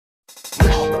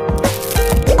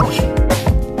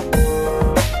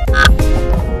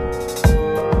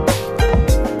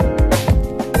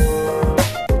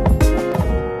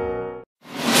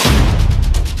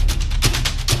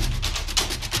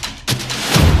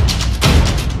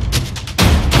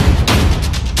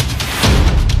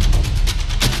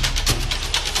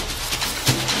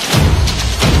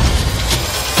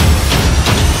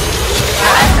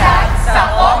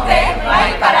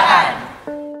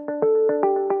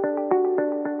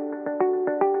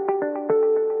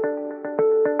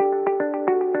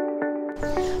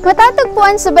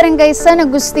Matatagpuan sa Barangay San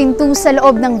Agustin 2 sa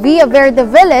loob ng Villa Verde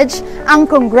Village, ang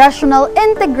Congressional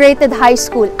Integrated High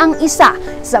School, ang isa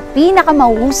sa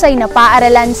pinakamahusay na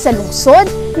paaralan sa lungsod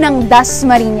ng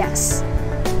Dasmariñas.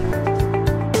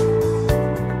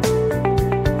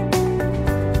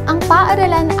 Ang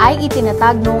paaralan ay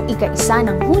itinatag noong ika-1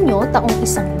 ng Hunyo taong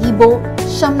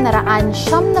 1978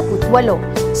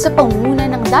 sa pangunguna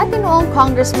ng dati noong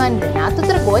Congressman Renato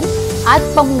Dragon at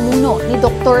pamumuno ni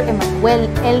Dr. Emmanuel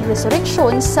L.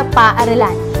 Resurrección sa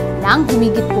paaralan nang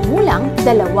humigit kumulang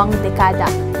 2 dekada.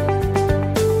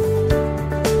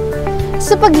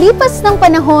 Sa paglipas ng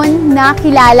panahon,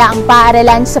 nakilala ang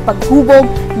paaralan sa paghubog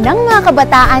ng mga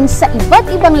kabataan sa iba't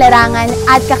ibang larangan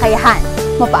at kakayahan,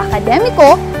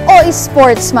 mapa-akademiko o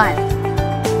sportsman.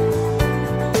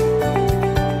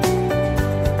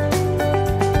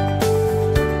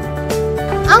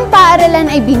 Ang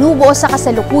paaralan ay binubuo sa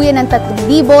kasalukuyan ng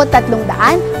 3,317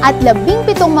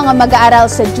 mga mag-aaral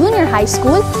sa junior high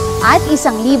school at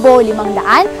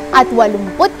 1,581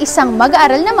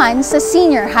 mag-aaral naman sa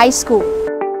senior high school.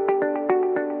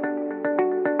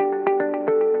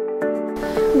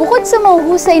 Bukod sa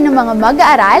mahuhusay ng mga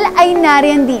mag-aaral ay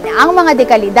nariyan din ang mga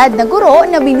dekalidad na guro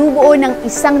na binubuo ng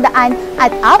 140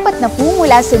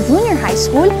 mula sa junior high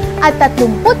school at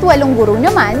 38 guro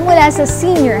naman mula sa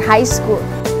senior high school.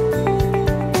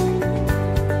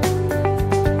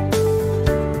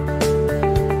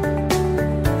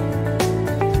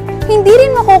 Hindi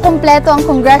rin makukumpleto ang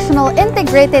Congressional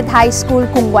Integrated High School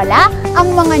kung wala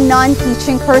ang mga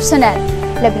non-teaching personnel.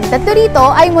 13 rito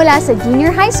ay mula sa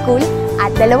junior high school at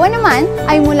 2 naman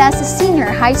ay mula sa senior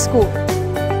high school.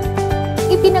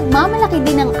 Ipinagmamalaki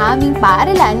din ng aming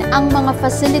paaralan ang mga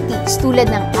facilities tulad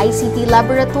ng ICT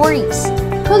laboratories,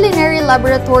 culinary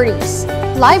laboratories,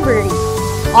 library,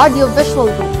 audiovisual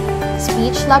room,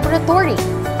 speech laboratory,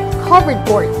 covered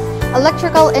board,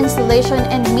 electrical installation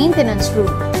and maintenance room,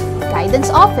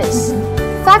 guidance office,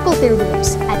 faculty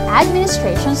rooms, at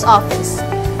administration's office.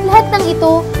 Lahat ng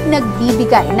ito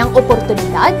nagbibigay ng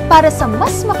oportunidad para sa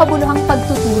mas makabuluhang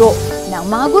pagtuturo ng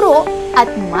mga guro at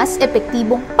mas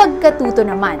epektibong pagkatuto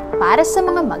naman para sa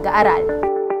mga mag-aaral.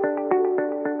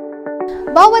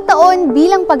 Bawat taon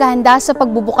bilang paghahanda sa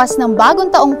pagbubukas ng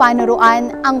bagong taong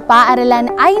panuruan, ang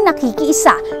paaralan ay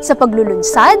nakikiisa sa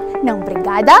paglulunsad ng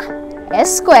Brigada,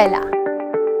 Eskwela.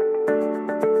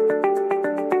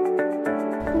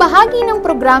 Bahagi ng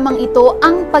programang ito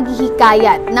ang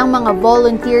paghihikayat ng mga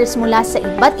volunteers mula sa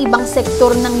iba't ibang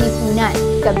sektor ng lipunan,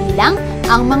 kabilang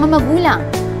ang mga magulang,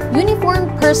 uniformed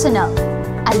personnel,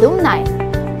 alumni,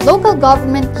 local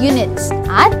government units,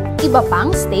 at iba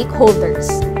pang stakeholders.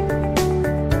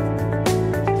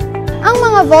 Ang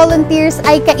mga volunteers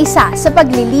ay kaisa sa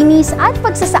paglilinis at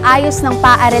pagsasaayos ng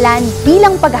paaralan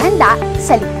bilang paghahanda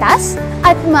sa ligtas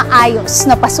at maayos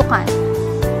na pasukan.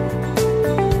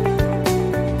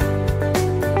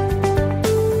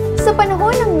 Sa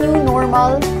panahon ng New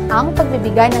Normal, ang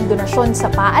pagbibigay ng donasyon sa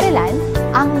paaralan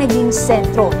ang naging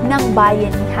sentro ng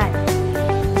bayanihan.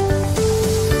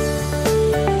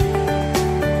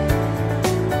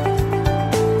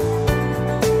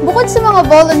 Bukod sa mga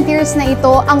volunteers na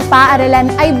ito, ang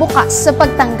paaralan ay bukas sa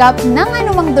pagtanggap ng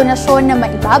anumang donasyon na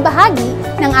maibabahagi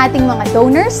ng ating mga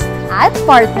donors at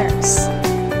partners.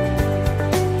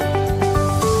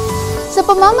 Sa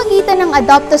pamamagitan ng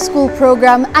Adopt a School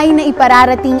program ay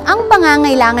naipararating ang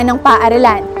pangangailangan ng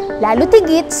paaralan, lalo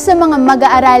tigit sa mga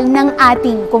mag-aaral ng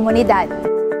ating komunidad.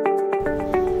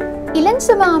 Ilan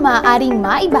sa mga maaaring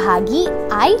maibahagi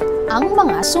ay ang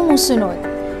mga sumusunod: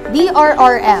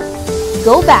 DRRM,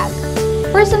 Go Bag,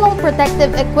 personal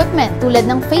protective equipment tulad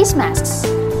ng face masks,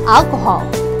 alcohol,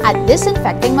 at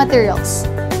disinfecting materials.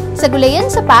 Sa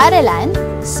gulayan sa paaralan,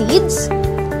 seeds,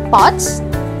 pots,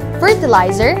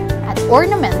 fertilizer, at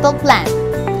ornamental plant.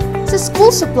 Sa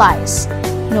school supplies,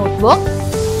 notebook,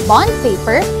 bond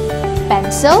paper,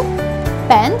 pencil,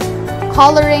 pen,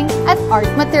 coloring, at art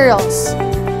materials.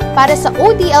 Para sa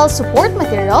ODL support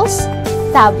materials,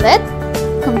 tablet,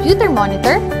 computer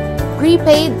monitor,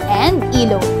 prepaid, and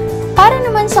e-loan. Para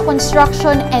naman sa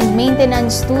construction and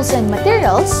maintenance tools and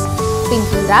materials,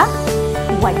 pintura,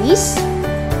 walis,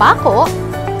 pako,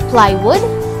 plywood,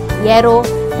 yero,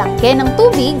 tangke ng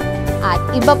tubig, at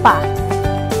iba pa.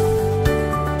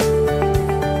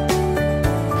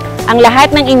 Ang lahat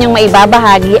ng inyong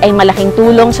maibabahagi ay malaking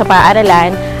tulong sa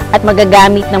paaralan at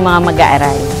magagamit ng mga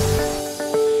mag-aaral.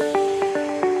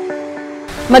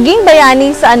 Maging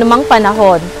bayani sa anumang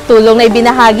panahon, tulong na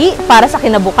ibinahagi para sa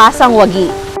kinabukasang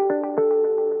wagi.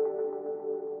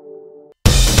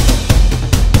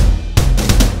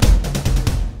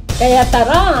 Kaya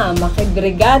tara,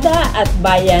 makibrigada at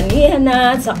bayanihan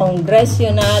na sa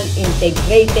Congressional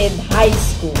Integrated High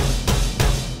School.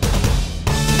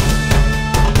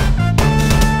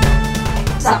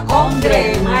 Sa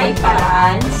Kongre may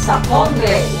paraan, sa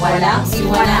Kongre walang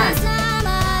iwanan.